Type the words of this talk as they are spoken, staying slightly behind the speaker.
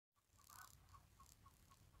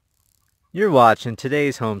You're watching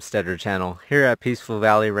today's Homesteader channel here at Peaceful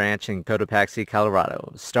Valley Ranch in Cotopaxi,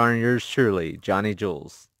 Colorado, starring yours truly, Johnny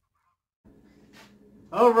Jules.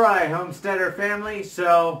 Alright, Homesteader family,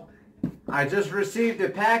 so I just received a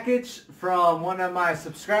package from one of my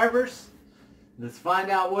subscribers. Let's find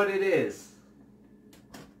out what it is.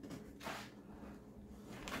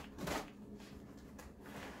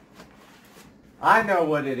 I know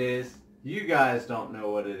what it is. You guys don't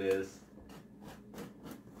know what it is.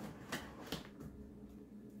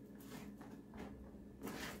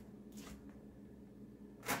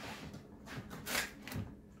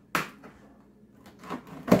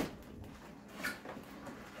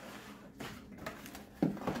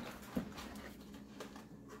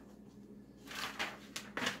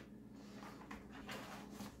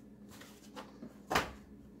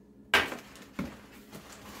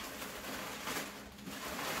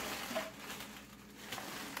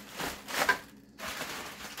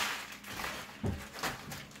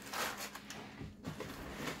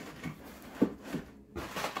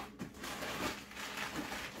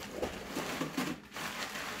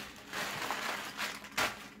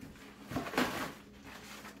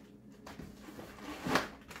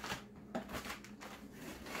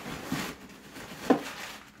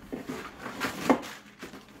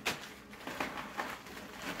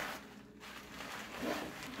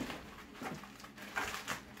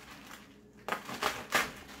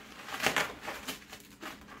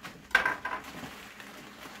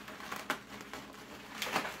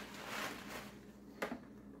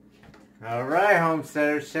 Alright,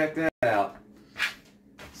 homesteaders, check that out.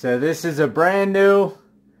 So this is a brand new,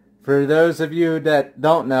 for those of you that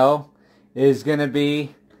don't know, is going to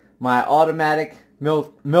be my automatic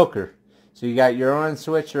milker. So you got your on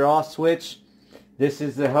switch, your off switch. This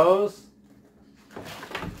is the hose.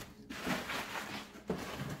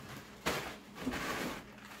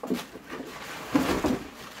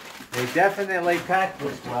 They definitely pack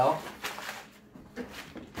this well.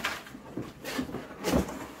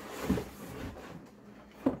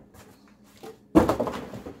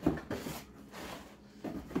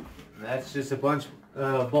 That's just a bunch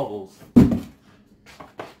of bubbles.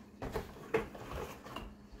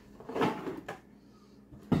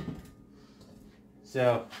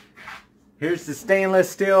 So, here's the stainless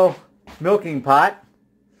steel milking pot.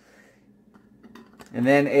 And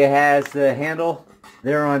then it has the handle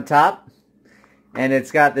there on top. And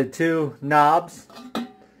it's got the two knobs.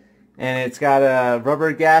 And it's got a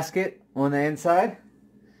rubber gasket on the inside.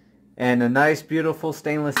 And a nice, beautiful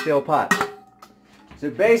stainless steel pot. So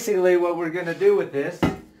basically what we're going to do with this,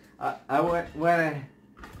 what was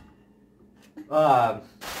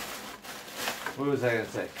I going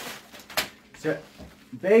to say? So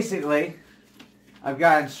basically, I've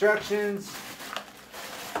got instructions.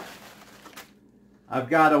 I've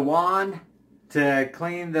got a wand to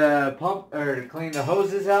clean the pump, or to clean the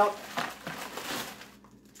hoses out.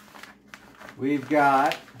 We've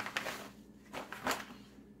got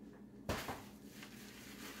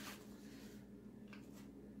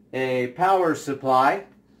a power supply,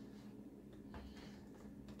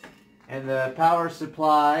 and the power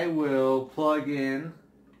supply will plug in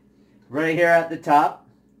right here at the top.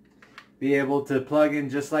 Be able to plug in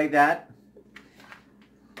just like that,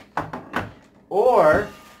 or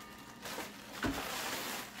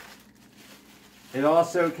it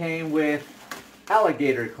also came with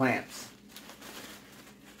alligator clamps.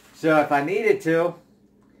 So if I needed to,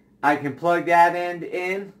 I can plug that end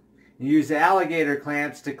in, use the alligator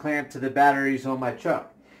clamps to clamp to the batteries on my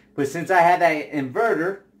truck. But since I had that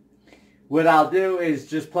inverter, what I'll do is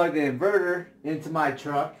just plug the inverter into my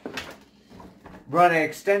truck, run an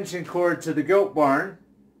extension cord to the goat barn,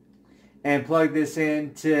 and plug this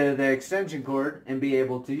into the extension cord and be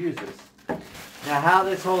able to use this. Now how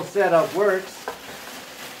this whole setup works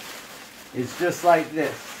is just like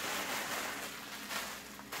this.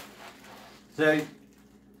 So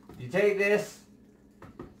you take this,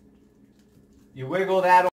 you wiggle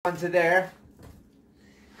that onto there.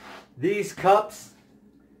 These cups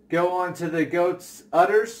go onto the goat's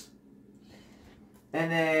udders. And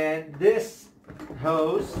then this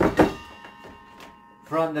hose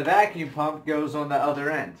from the vacuum pump goes on the other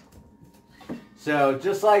end. So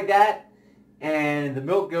just like that, and the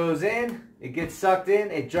milk goes in, it gets sucked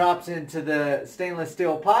in, it drops into the stainless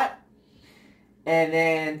steel pot. And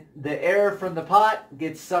then the air from the pot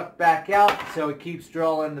gets sucked back out, so it keeps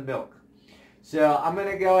drawing the milk. So I'm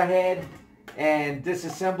going to go ahead and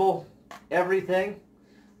disassemble everything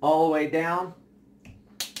all the way down.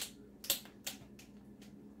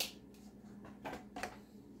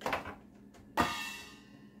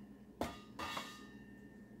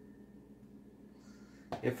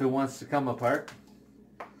 if it wants to come apart.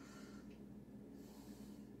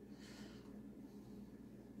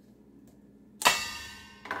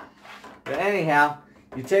 But anyhow,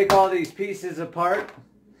 you take all these pieces apart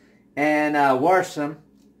and wash them.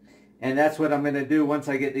 And that's what I'm going to do once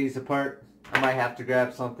I get these apart. I might have to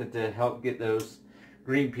grab something to help get those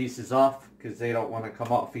green pieces off because they don't want to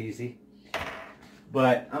come off easy.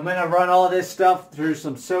 But I'm going to run all this stuff through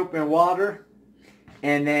some soap and water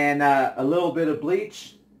and then a little bit of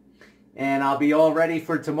bleach. And I'll be all ready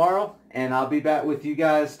for tomorrow. And I'll be back with you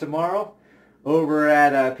guys tomorrow over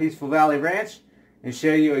at Peaceful Valley Ranch and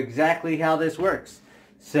show you exactly how this works.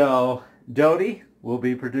 So Dodie will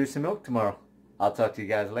be producing milk tomorrow. I'll talk to you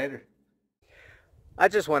guys later. I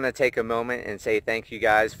just want to take a moment and say thank you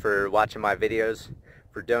guys for watching my videos,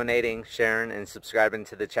 for donating, sharing, and subscribing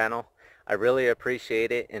to the channel. I really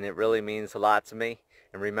appreciate it, and it really means a lot to me.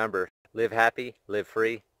 And remember, live happy, live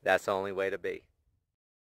free. That's the only way to be.